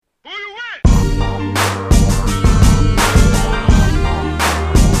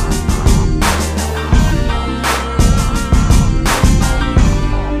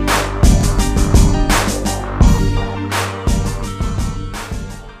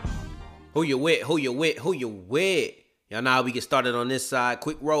Who you with? Who you with? Who you with? Y'all know how we get started on this side.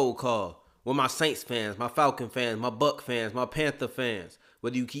 Quick roll call. With my Saints fans, my Falcon fans, my Buck fans, my Panther fans.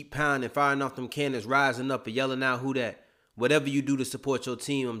 Whether you keep pounding, firing off them cannons, rising up and yelling out who that. Whatever you do to support your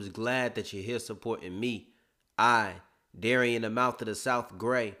team, I'm just glad that you're here supporting me. I, Darian the Mouth of the South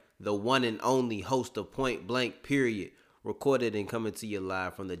Gray, the one and only host of Point Blank Period, recorded and coming to you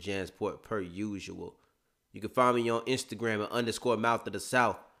live from the Jansport per usual. You can find me on Instagram at _Mouth of the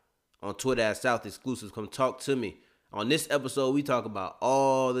South. On Twitter at South Exclusives. Come talk to me. On this episode, we talk about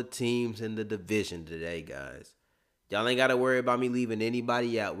all the teams in the division today, guys. Y'all ain't got to worry about me leaving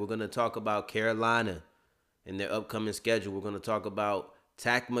anybody out. We're going to talk about Carolina and their upcoming schedule. We're going to talk about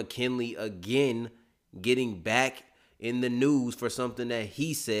Takk McKinley again getting back in the news for something that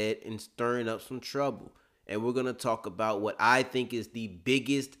he said and stirring up some trouble. And we're going to talk about what I think is the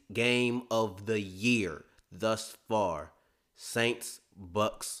biggest game of the year thus far. Saints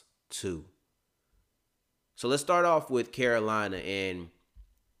Bucks 2. So let's start off with Carolina, and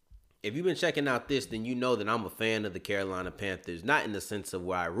if you've been checking out this, then you know that I'm a fan of the Carolina Panthers, not in the sense of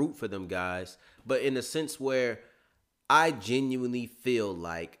where I root for them guys, but in the sense where I genuinely feel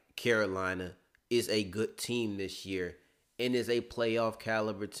like Carolina is a good team this year and is a playoff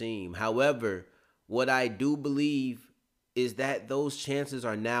caliber team. However, what I do believe is that those chances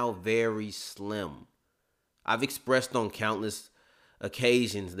are now very slim. I've expressed on countless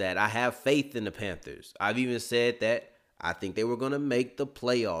occasions that I have faith in the Panthers. I've even said that I think they were going to make the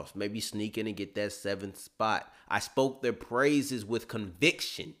playoffs, maybe sneak in and get that 7th spot. I spoke their praises with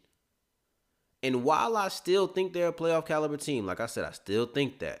conviction. And while I still think they're a playoff caliber team, like I said, I still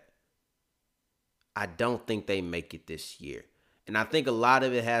think that, I don't think they make it this year. And I think a lot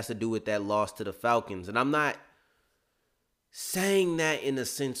of it has to do with that loss to the Falcons. And I'm not saying that in a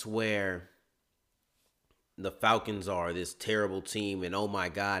sense where the Falcons are this terrible team and oh my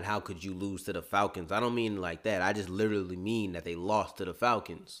God, how could you lose to the Falcons? I don't mean like that. I just literally mean that they lost to the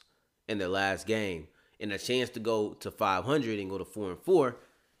Falcons in their last game and a chance to go to 500 and go to 4-4.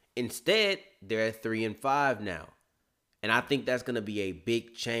 Instead, they're at 3-5 now. And I think that's going to be a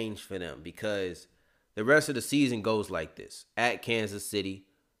big change for them because the rest of the season goes like this. At Kansas City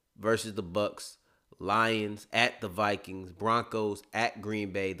versus the Bucks, Lions at the Vikings, Broncos at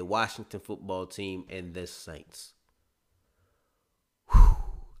Green Bay, the Washington football team, and the Saints.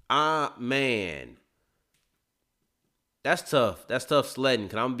 Man. That's tough. That's tough sledding,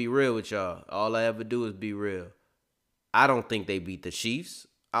 because I'm going to be real with y'all. All I ever do is be real. I don't think they beat the Chiefs.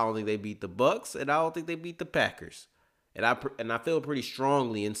 I don't think they beat the Bucks, and I don't think they beat the Packers. And I feel pretty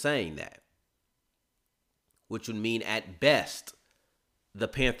strongly in saying that. Which would mean at best, the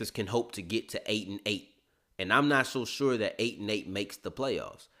Panthers can hope to get to 8-8. And I'm not so sure that 8-8 makes the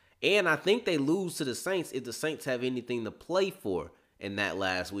playoffs. And I think they lose to the Saints if the Saints have anything to play for in that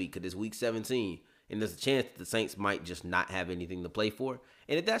last week, because it's week 17. And there's a chance that the Saints might just not have anything to play for.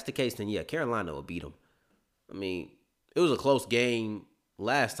 And if that's the case, then yeah, Carolina will beat them. I mean, it was a close game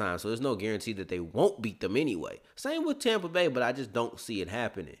last time, so there's no guarantee that they won't beat them anyway. Same with Tampa Bay, but I just don't see it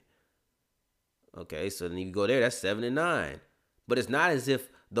happening. Okay, so then you go there, that's 7-9. But it's not as if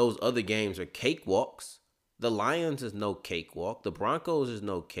those other games are cakewalks. The Lions is no cakewalk. The Broncos is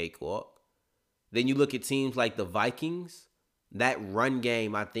no cakewalk. Then you look at teams like the Vikings. That run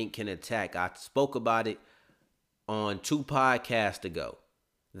game, I think, can attack. I spoke about it on 2 podcasts ago.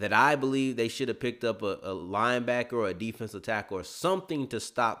 That I believe they should have picked up a linebacker or a defensive tackle or something to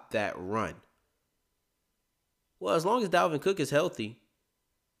stop that run. Well, as long as Dalvin Cook is healthy,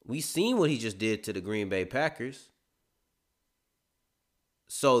 we've seen what he just did to the Green Bay Packers.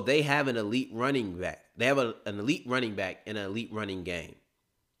 So they have an elite running back. They have an elite running back and an elite running game.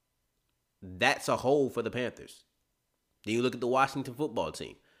 That's a hole for the Panthers. Then you look at the Washington football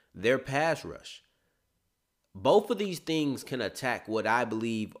team. Their pass rush. Both of these things can attack what I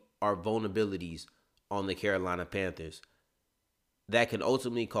believe are vulnerabilities on the Carolina Panthers that can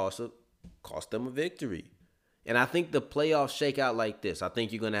ultimately cost them a victory. And I think the playoffs shake out like this. I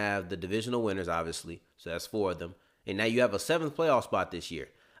think you're going to have the divisional winners, obviously. So that's 4 of them. And now you have a 7th playoff spot this year.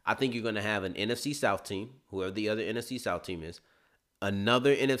 I think you're going to have an NFC South team, whoever the other NFC South team is,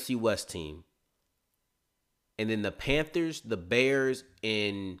 another NFC West team, and then the Panthers, the Bears,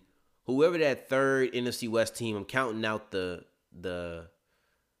 and whoever that third NFC West team, I'm counting out the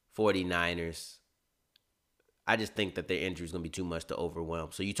 49ers. I just think that their injury is going to be too much to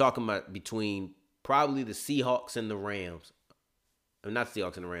overwhelm. So you're talking about between probably the Seahawks and the Rams. I mean, not the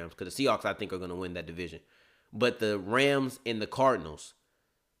Seahawks and the Rams, because the Seahawks, I think, are going to win that division. But the Rams and the Cardinals.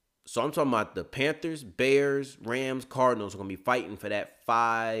 So I'm talking about the Panthers, Bears, Rams, Cardinals are going to be fighting for that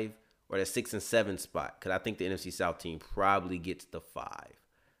 5 or that 6 and 7 spot. Because I think the NFC South team probably gets the 5.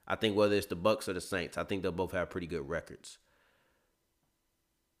 I think whether it's the Bucks or the Saints, I think they'll both have pretty good records.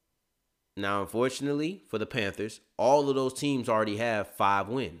 Now, unfortunately for the Panthers, all of those teams already have 5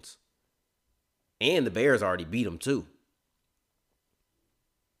 wins. And the Bears already beat them too.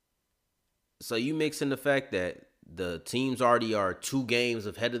 So you mix in the fact that the teams already are 2 games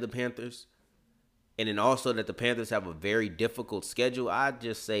ahead of the Panthers, and then also that the Panthers have a very difficult schedule, I'd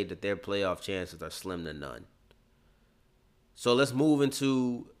just say that their playoff chances are slim to none. So let's move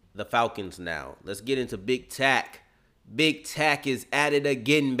into the Falcons now. Let's get into Big Tack. Big Tack is at it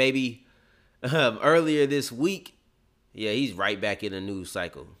again, baby. Earlier this week, yeah, he's right back in the news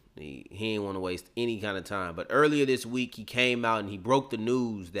cycle. He ain't want to waste any kind of time. But earlier this week, he came out and he broke the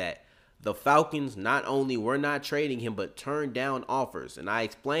news that the Falcons not only were not trading him, but turned down offers. And I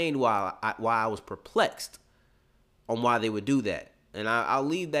explained why I was perplexed on why they would do that. And I'll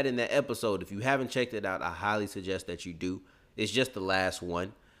leave that in that episode. If you haven't checked it out, I highly suggest that you do. It's just the last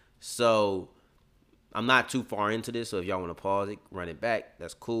one. So I'm not too far into this. So if y'all want to pause it, run it back,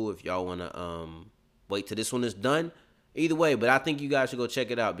 that's cool. If y'all want to wait till this one is done, either way. But I think you guys should go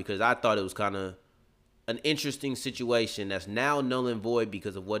check it out because I thought it was kind of an interesting situation that's now null and void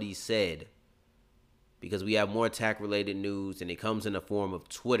because of what he said. Because we have more attack-related news, and it comes in the form of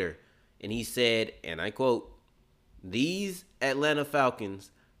Twitter. And he said, and I quote, "These Atlanta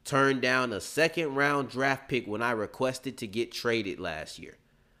Falcons turned down a second-round draft pick when I requested to get traded last year.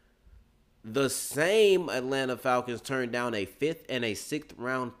 The same Atlanta Falcons turned down a 5th and a 6th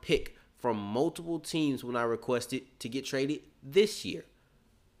round pick from multiple teams when I requested to get traded this year.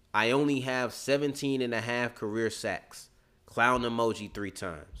 I only have 17 and a half career sacks. Clown emoji 3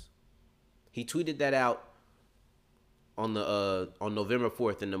 times." He tweeted that out on November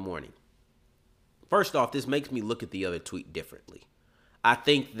 4th in the morning. First off, this makes me look at the other tweet differently. I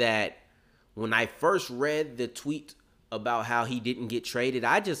think that when I first read the tweet about how he didn't get traded,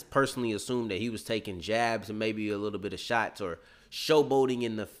 I just personally assumed that he was taking jabs and maybe a little bit of shots or showboating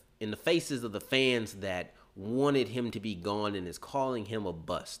in the faces of the fans that wanted him to be gone and is calling him a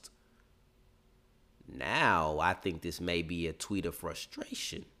bust. Now, I think this may be a tweet of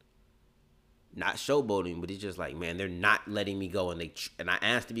frustration. Not showboating, but it's just like, man, they're not letting me go. And I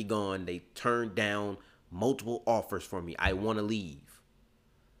asked to be gone. They turned down multiple offers for me. I want to leave.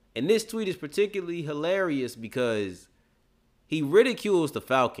 And this tweet is particularly hilarious because he ridicules the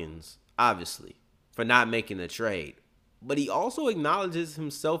Falcons, obviously, for not making a trade. But he also acknowledges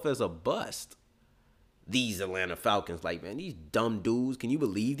himself as a bust. These Atlanta Falcons, like, man, these dumb dudes. Can you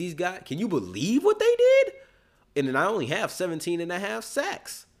believe these guys? Can you believe what they did? And then I only have 17 and a half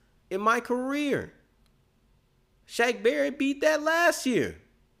sacks in my career. Shaq Barrett beat that last year.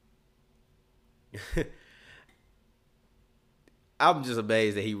 I'm just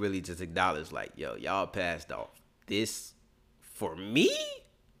amazed that he really just acknowledged, like, yo, y'all passed off this for me?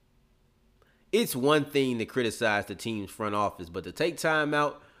 It's one thing to criticize the team's front office, but to take time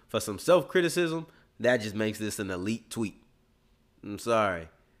out for some self-criticism, that just makes this an elite tweet. I'm sorry.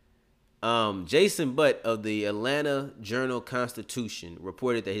 Jason Butt of the Atlanta Journal-Constitution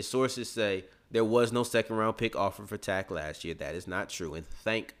reported that his sources say there was no second-round pick offered for Tack last year. That is not true, and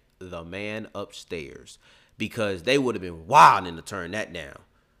thank the man upstairs, because they would have been wilding to turn that down.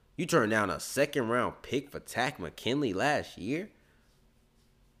 You turned down a second-round pick for Tack McKinley last year?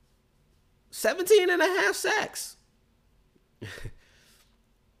 17 and a half sacks.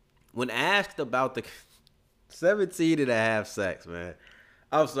 When asked about the 17 and a half sacks, man,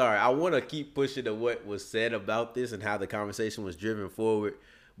 I'm sorry. I want to keep pushing to what was said about this and how the conversation was driven forward.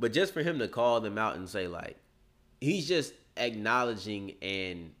 But just for him to call them out and say, like, he's just acknowledging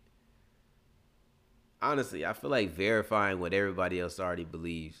and honestly, I feel like verifying what everybody else already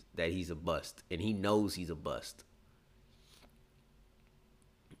believes, that he's a bust. And he knows he's a bust.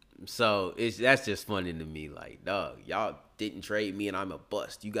 So that's just funny to me. Like, dog, y'all didn't trade me and I'm a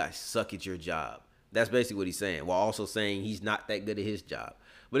bust. You guys suck at your job. That's basically what he's saying, while also saying he's not that good at his job.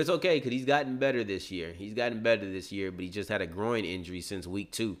 But it's okay because he's gotten better this year. He's gotten better this year, but he just had a groin injury since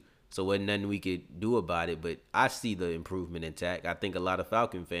week 2. So wasn't nothing we could do about it. But I see the improvement in Tack. I think a lot of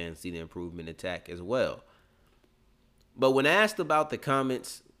Falcon fans see the improvement in Tack as well. But when asked about the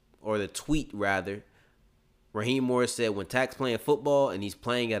comments, or the tweet rather, Raheem Morris said when Tack's playing football and he's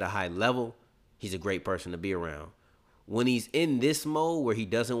playing at a high level, he's a great person to be around. When he's in this mode where he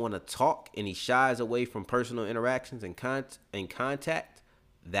doesn't want to talk and he shies away from personal interactions and contact,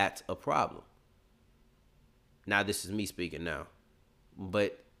 that's a problem. Now, this is me speaking now. But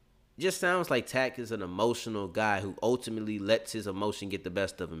it just sounds like Tack is an emotional guy who ultimately lets his emotion get the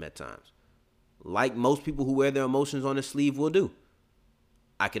best of him at times. Like most people who wear their emotions on their sleeve will do.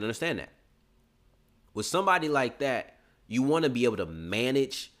 I can understand that. With somebody like that, You want to be able to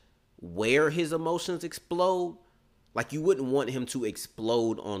manage where his emotions explode. Like, you wouldn't want him to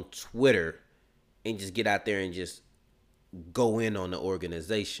explode on Twitter and just get out there and just go in on the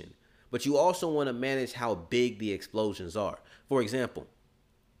organization. But you also want to manage how big the explosions are. For example,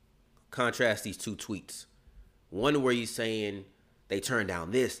 contrast these two tweets. One where he's saying they turned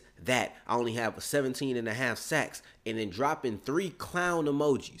down this, that, I only have 17 and a half sacks, and then dropping 3 clown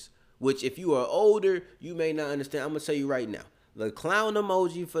emojis, which if you are older, you may not understand. I'm going to tell you right now. The clown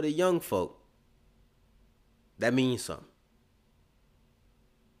emoji for the young folk, that means something.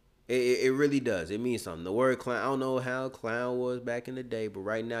 It really does. It means something. The word clown, I don't know how clown was back in the day, but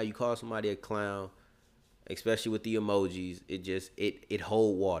right now you call somebody a clown, especially with the emojis, it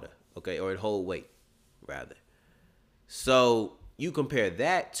hold water, okay? Or it hold weight, rather. So you compare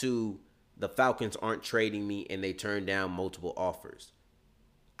that to the Falcons aren't trading me and they turned down multiple offers.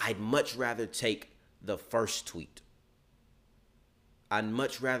 I'd much rather take the first tweet. I'd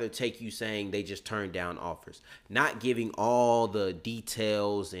much rather take you saying they just turned down offers, not giving all the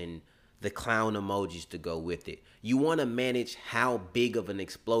details and the clown emojis to go with it. You want to manage how big of an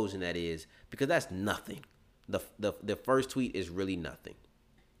explosion that is, because that's nothing. The first tweet is really nothing.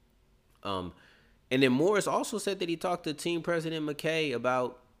 And then Morris also said that he talked to team president McKay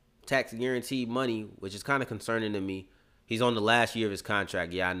about tax guaranteed money, which is kind of concerning to me. He's on the last year of his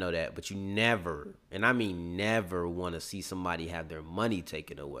contract. Yeah, I know that. But you never, and I mean never, want to see somebody have their money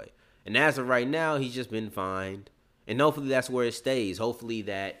taken away. And as of right now, he's just been fined. And hopefully that's where it stays. Hopefully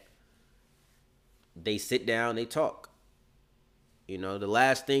that they sit down, they talk. You know, the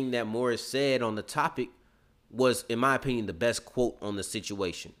last thing that Morris said on the topic was, in my opinion, the best quote on the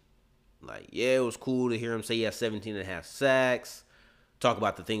situation. Like, yeah, it was cool to hear him say he has 17 and a half sacks. Talk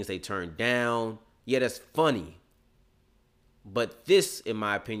about the things they turned down. Yeah, that's funny. But this, in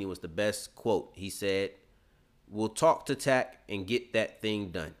my opinion, was the best quote. He said, we'll talk to TAC and get that thing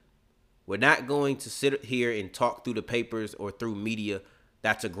done. We're not going to sit here and talk through the papers or through media.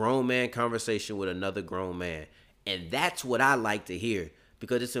 That's a grown man conversation with another grown man. And that's what I like to hear,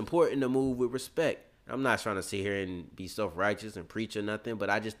 because it's important to move with respect. I'm not trying to sit here and be self-righteous and preach or nothing,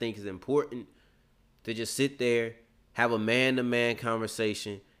 but I just think it's important to just sit there, have a man-to-man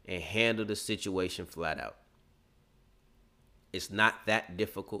conversation, and handle the situation flat out. It's not that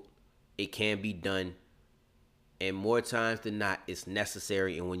difficult. It can be done. And more times than not, it's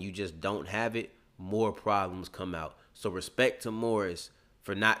necessary. And when you just don't have it, more problems come out. So respect to Morris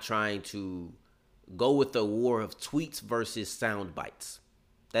for not trying to go with the war of tweets versus sound bites.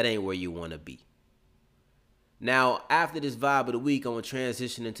 That ain't where you want to be. Now, after this vibe of the week, I'm going to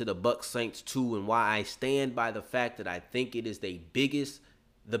transition into the Bucs Saints 2 and why I stand by the fact that I think it is the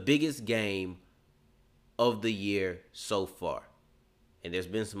biggest game of the year so far. And there's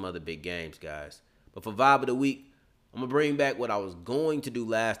been some other big games, guys. But for vibe of the week, I'm going to bring back what I was going to do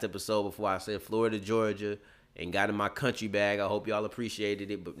last episode before I said Florida, Georgia, and got in my country bag. I hope y'all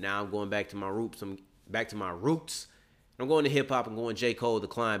appreciated it. But now I'm going back to my roots. I'm going to hip-hop and going J. Cole to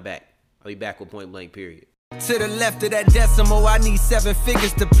climb back. I'll be back with Point Blank, period. To the left of that decimal, I need 7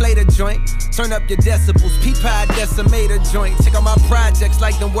 figures to play the joint. Turn up your decibels, P-Pie decimator joint. Check out my projects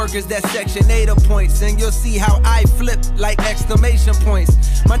like them workers that Section 8 points. And you'll see how I flip like exclamation points.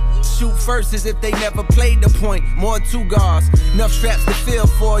 My shoot first as if they never played the point. More 2 guards, enough straps to fill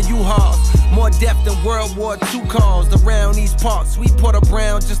for U-Hauls. More depth than World War II calls around these parts. We put a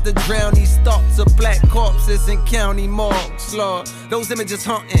brown just to drown these thoughts of black corpses in county morgues. Lord, those images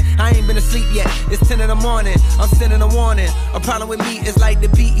haunting. I ain't been asleep yet. It's 10 in the morning. I'm sending a warning. A problem with me is like the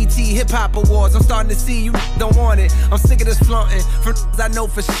BET Hip Hop Awards. I'm starting to see you don't want it. I'm sick of this flaunting. From I know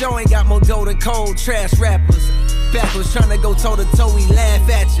for sure ain't got more dough than cold trash rappers. Backwards trying to go toe to toe, we laugh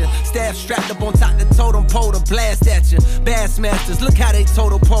at you. Staff strapped up on top the totem pole to blast at you. Bassmasters, look how they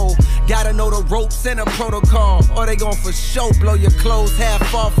total pole. Gotta know the ropes and a protocol, or they gon' for sure blow your clothes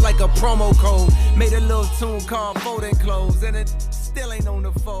half off like a promo code. Made a little tune called Folding Clothes, and it still ain't on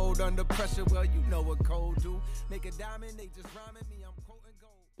the fold. Under pressure, well, you know what cold do. Make a diamond, they just rhyming me, I'm quoting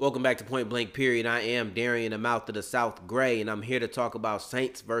gold. Welcome back to Point Blank, period. I am Darian, the mouth of the South Gray, and I'm here to talk about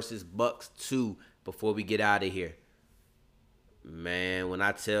Saints versus Bucs 2 before we get out of here. Man, when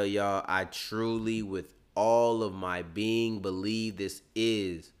I tell y'all, I truly, with all of my being, believe this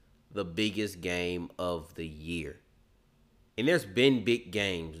is the biggest game of the year. And there's been big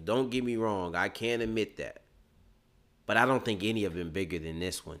games. Don't get me wrong. I can't admit that. But I don't think any of them bigger than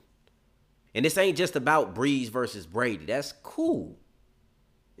this one. And this ain't just about Breeze versus Brady. That's cool.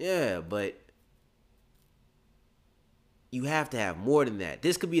 Yeah, but you have to have more than that.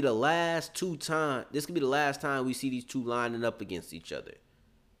 This could be the last time we see these two lining up against each other.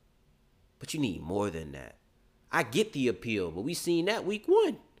 But you need more than that. I get the appeal, but we seen that week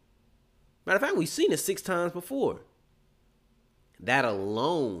 1. Matter of fact, we've seen it 6 times before. That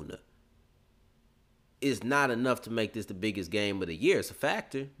alone is not enough to make this the biggest game of the year. It's a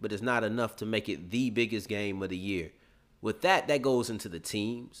factor, but it's not enough to make it the biggest game of the year. With that goes into the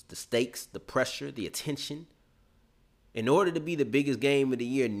teams, the stakes, the pressure, the attention. In order to be the biggest game of the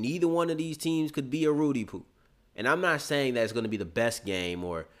year, neither one of these teams could be a Rudy Poo. And I'm not saying that it's going to be the best game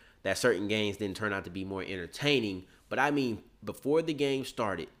or that certain games didn't turn out to be more entertaining, but I mean, before the game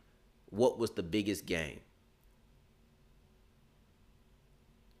started, what was the biggest game?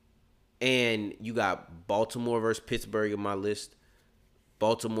 And you got Baltimore versus Pittsburgh in my list.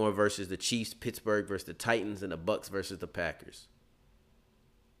 Baltimore versus the Chiefs, Pittsburgh versus the Titans, and the Bucks versus the Packers.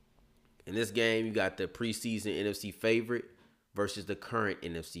 In this game, you got the preseason NFC favorite versus the current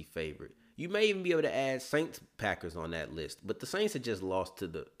NFC favorite. You may even be able to add Saints Packers on that list, but the Saints had just lost to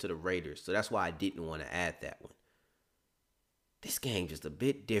the Raiders, so that's why I didn't want to add that one. This game just a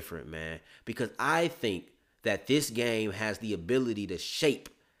bit different, man, because I think that this game has the ability to shape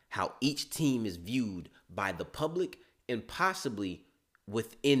how each team is viewed by the public and possibly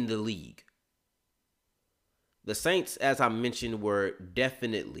within the league. The Saints, as I mentioned, were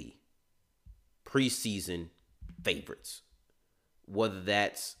definitely preseason favorites. Whether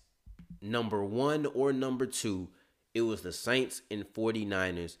that's number 1 or number 2, it was the Saints and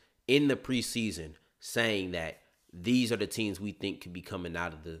 49ers in the preseason saying that these are the teams we think could be coming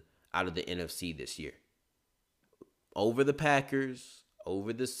out of the NFC this year. Over the Packers,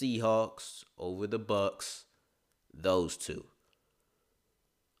 over the Seahawks, over the Bucks, those two.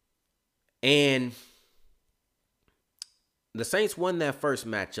 And the Saints won that first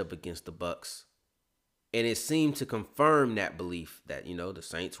matchup against the Bucks. And it seemed to confirm that belief that, the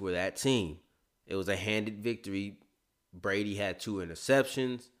Saints were that team. It was a handed victory. Brady had 2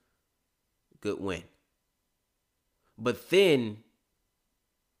 interceptions. Good win. But then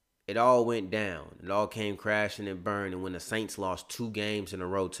it all went down. It all came crashing and burned. And when the Saints lost 2 games in a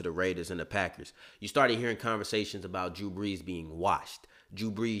row to the Raiders and the Packers, you started hearing conversations about Drew Brees being washed.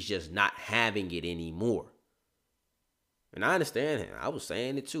 Drew Brees just not having it anymore. And I understand him. I was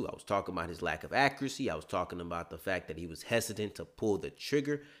saying it too. I was talking about his lack of accuracy. I was talking about the fact that he was hesitant to pull the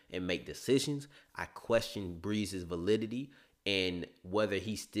trigger and make decisions. I questioned Brees' validity and whether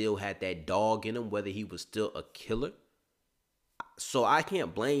he still had that dog in him, whether he was still a killer. So I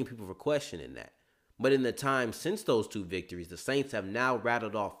can't blame people for questioning that. But in the time since those 2 victories, the Saints have now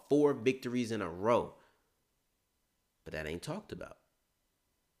rattled off 4 victories in a row. But that ain't talked about.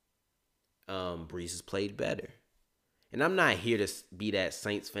 Brees has played better. And I'm not here to be that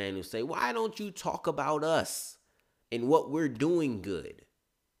Saints fan who say, why don't you talk about us and what we're doing good?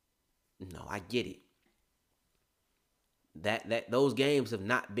 No, I get it. That those games have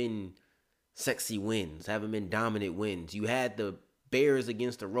not been sexy wins, haven't been dominant wins. You had the Bears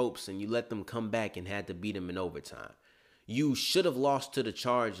against the ropes and you let them come back and had to beat them in overtime. You should have lost to the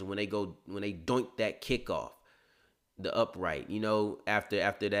Chargers when they doinked that kickoff. The upright,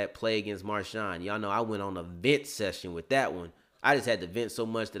 after that play against Marshawn. Y'all know I went on a vent session with that one. I just had to vent so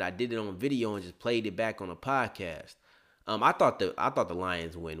much that I did it on video and just played it back on a podcast. I thought the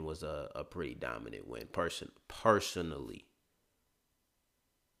Lions win was a pretty dominant win, personally.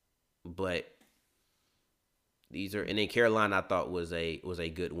 But these are, and then Carolina I thought was a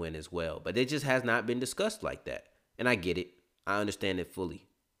good win as well. But it just has not been discussed like that. And I get it. I understand it fully.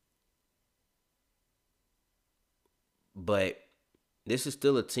 But this is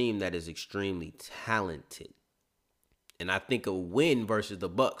still a team that is extremely talented. And I think a win versus the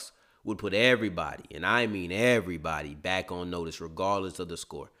Bucks would put everybody, and I mean everybody, back on notice regardless of the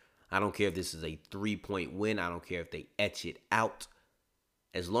score. I don't care if this is a 3-point win. I don't care if they etch it out.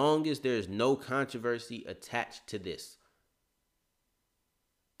 As long as there's no controversy attached to this,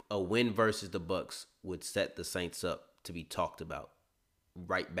 a win versus the Bucks would set the Saints up to be talked about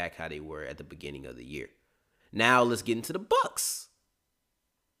right back how they were at the beginning of the year. Now let's get into the Bucks.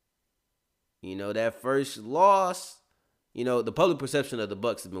 That first loss, the public perception of the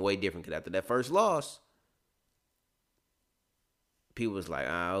Bucks has been way different because after that first loss, people was like,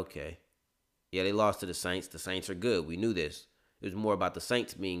 okay. Yeah, they lost to the Saints. The Saints are good. We knew this. It was more about the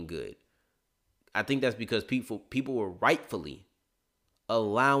Saints being good. I think that's because people were rightfully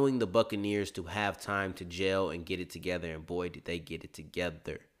allowing the Buccaneers to have time to gel and get it together, and boy, did they get it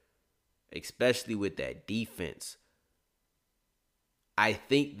together. Especially with that defense. I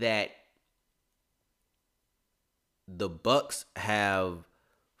think that the Bucks have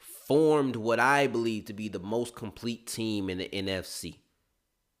formed what I believe to be the most complete team in the NFC.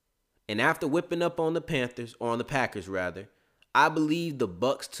 And after whipping up on the Packers, I believe the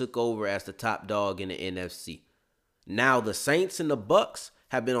Bucks took over as the top dog in the NFC. Now the Saints and the Bucks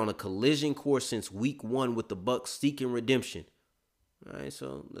have been on a collision course since week 1 with the Bucks seeking redemption. All right,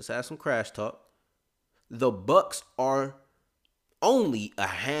 so let's have some crash talk. The Bucks are only a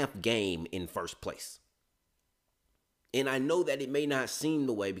half game in first place. And I know that it may not seem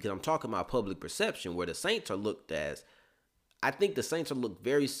the way because I'm talking about public perception, where the Saints are looked as, I think the Saints are looked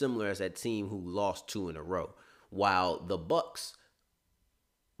very similar as that team who lost 2 in a row. While the Bucks,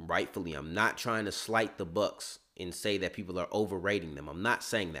 rightfully, I'm not trying to slight the Bucks and say that people are overrating them. I'm not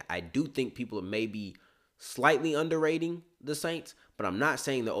saying that. I do think people are maybe slightly underrating the Saints, but I'm not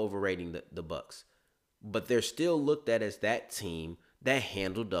saying they're overrating the Bucks. But they're still looked at as that team that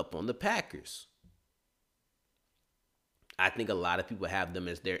handled up on the Packers. I think a lot of people have them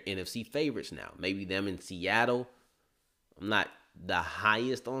as their NFC favorites now. Maybe them in Seattle. I'm not the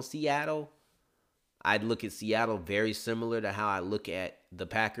highest on Seattle. I'd look at Seattle very similar to how I look at the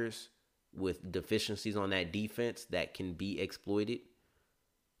Packers, with deficiencies on that defense that can be exploited.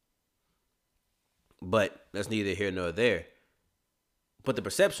 But that's neither here nor there. But the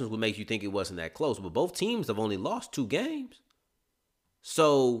perceptions would make you think it wasn't that close. But both teams have only lost 2 games.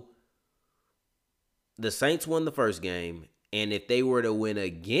 So the Saints won the first game. And if they were to win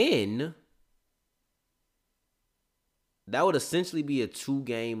again, that would essentially be a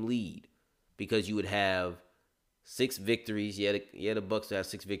 2-game lead. Because you would have 6 victories. Yeah, the Bucks would have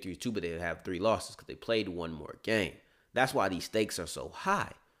 6 victories too, but they would have 3 losses because they played 1 more game. That's why these stakes are so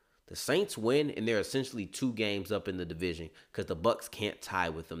high. The Saints win, and they're essentially 2 games up in the division because the Bucks can't tie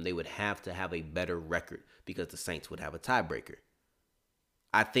with them. They would have to have a better record because the Saints would have a tiebreaker.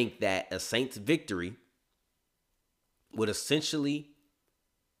 I think that a Saints victory would essentially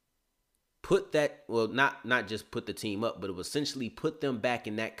put that, well, not just put the team up, but it would essentially put them back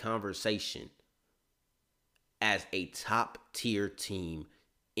in that conversation as a top tier team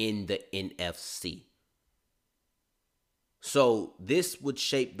in the NFC. So this would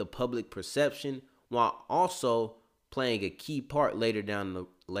shape the public perception while also playing a key part later down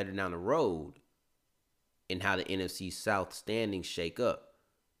the road in how the NFC South standings shake up.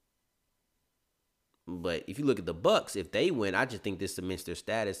 But if you look at the Bucks, if they win, I just think this cements their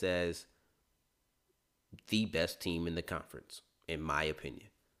status as the best team in the conference, in my opinion.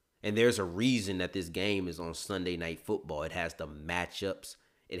 And there's a reason that this game is on Sunday Night Football. It has the matchups.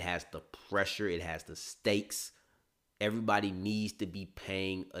 It has the pressure. It has the stakes. Everybody needs to be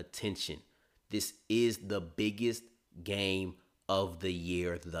paying attention. This is the biggest game of the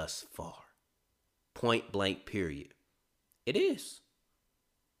year thus far. Point blank, period. It is.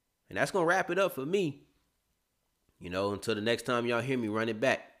 And that's going to wrap it up for me. Until the next time y'all hear me run it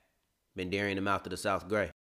back. Been Darian, the mouth of the South Gray.